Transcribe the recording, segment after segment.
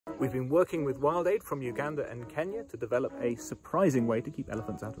We've been working with Wild Aid from Uganda and Kenya to develop a surprising way to keep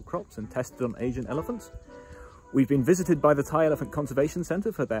elephants out of crops and test it on Asian elephants. We've been visited by the Thai Elephant Conservation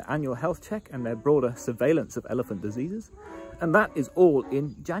Centre for their annual health check and their broader surveillance of elephant diseases. And that is all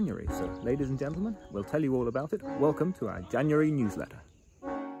in January. So, ladies and gentlemen, we'll tell you all about it. Welcome to our January newsletter.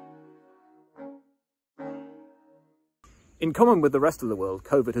 In common with the rest of the world,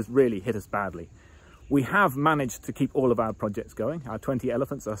 COVID has really hit us badly. We have managed to keep all of our projects going. Our 20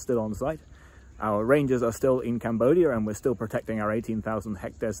 elephants are still on site. Our rangers are still in Cambodia and we're still protecting our 18,000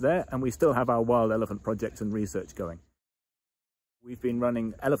 hectares there, and we still have our wild elephant projects and research going. We've been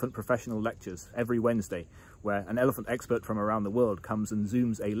running elephant professional lectures every Wednesday, where an elephant expert from around the world comes and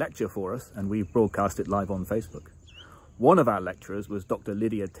zooms a lecture for us, and we broadcast it live on Facebook. One of our lecturers was Dr.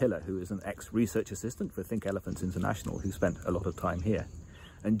 Lydia Tiller, who is an ex-research assistant for Think Elephants International, who spent a lot of time here.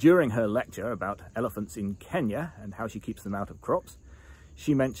 And during her lecture about elephants in Kenya and how she keeps them out of crops,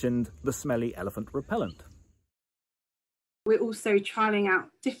 she mentioned the smelly elephant repellent. We're also trialling out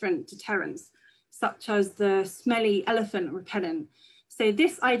different deterrents, such as the smelly elephant repellent. So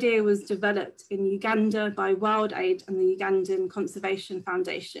this idea was developed in Uganda by Wild Aid and the Ugandan Conservation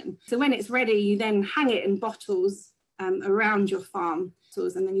Foundation. So when it's ready, you then hang it in bottles around your farm,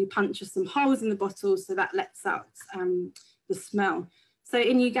 and then you puncture some holes in the bottles so that lets out the smell. So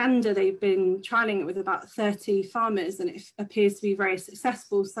in Uganda, they've been trialling it with about 30 farmers, and it appears to be very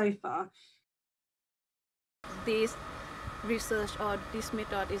successful so far. This research or this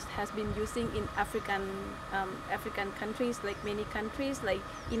method has been using in African countries, like many countries, like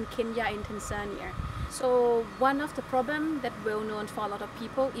in Kenya and Tanzania. So one of the problems that well known for a lot of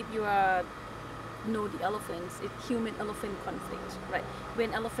people, if you know the elephants, it's human-elephant conflict, right?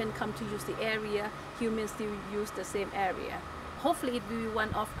 When elephants come to use the area, humans still use the same area. Hopefully it will be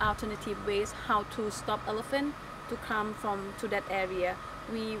one of alternative ways how to stop elephant to come to that area.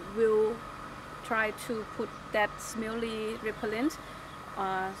 We will try to put that smelly repellent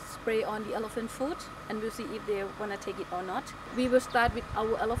spray on the elephant food, and we'll see if they want to take it or not. We will start with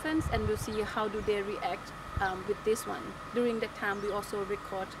our elephants and we'll see how do they react with this one. During that time we also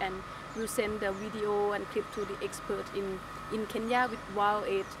record and we'll send the video and clip to the expert in Kenya with Wild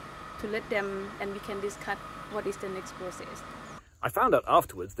Aid to let them, and we can discuss what is the next process. I found out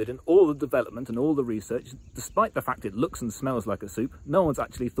afterwards that in all the development and all the research, despite the fact it looks and smells like a soup, no one's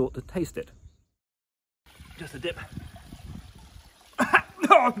actually thought to taste it. Just a dip.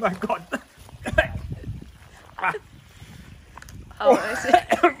 Oh my god! How is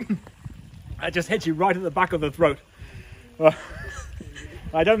it? I just hit you right at the back of the throat. Well,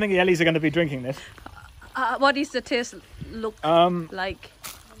 I don't think the Ellies are going to be drinking this. What is the taste look like?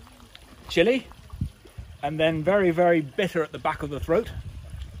 Chili. And then very, very bitter at the back of the throat.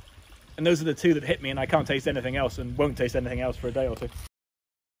 And those are the two that hit me, and I can't taste anything else and won't taste anything else for a day or two.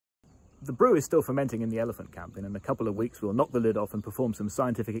 The brew is still fermenting in the elephant camp, and in a couple of weeks we'll knock the lid off and perform some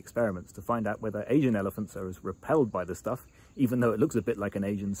scientific experiments to find out whether Asian elephants are as repelled by the stuff, even though it looks a bit like an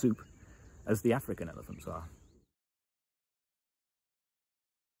Asian soup, as the African elephants are.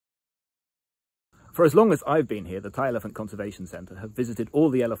 For as long as I've been here, the Thai Elephant Conservation Centre have visited all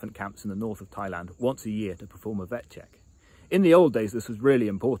the elephant camps in the north of Thailand once a year to perform a vet check. In the old days, this was really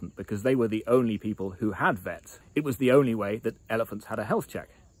important because they were the only people who had vets. It was the only way that elephants had a health check.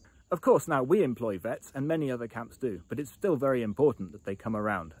 Of course, now we employ vets, and many other camps do, but it's still very important that they come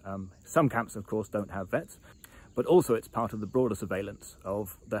around. Some camps, of course, don't have vets, but also it's part of the broader surveillance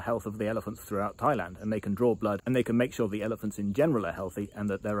of the health of the elephants throughout Thailand, and they can draw blood and they can make sure the elephants in general are healthy and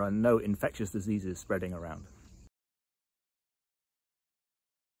that there are no infectious diseases spreading around.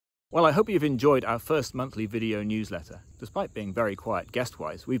 Well, I hope you've enjoyed our first monthly video newsletter. Despite being very quiet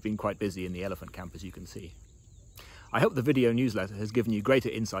guest-wise, we've been quite busy in the elephant camp, as you can see. I hope the video newsletter has given you greater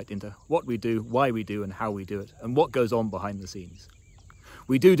insight into what we do, why we do and how we do it, and what goes on behind the scenes.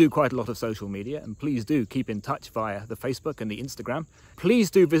 We do quite a lot of social media, and please do keep in touch via the Facebook and the Instagram. Please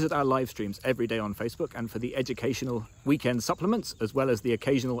do visit our live streams every day on Facebook, and for the educational weekend supplements, as well as the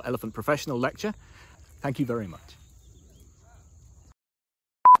occasional elephant professional lecture. Thank you very much.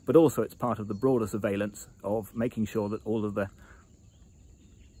 But also it's part of the broader surveillance of making sure that all of the...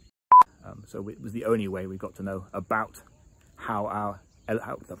 so it was the only way we got to know about how our...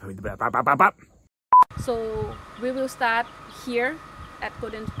 So we will start here at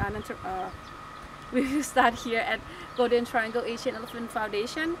Golden Triangle Asian Elephant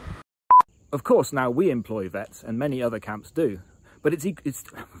Foundation. Of course, now we employ vets, and many other camps do, but it's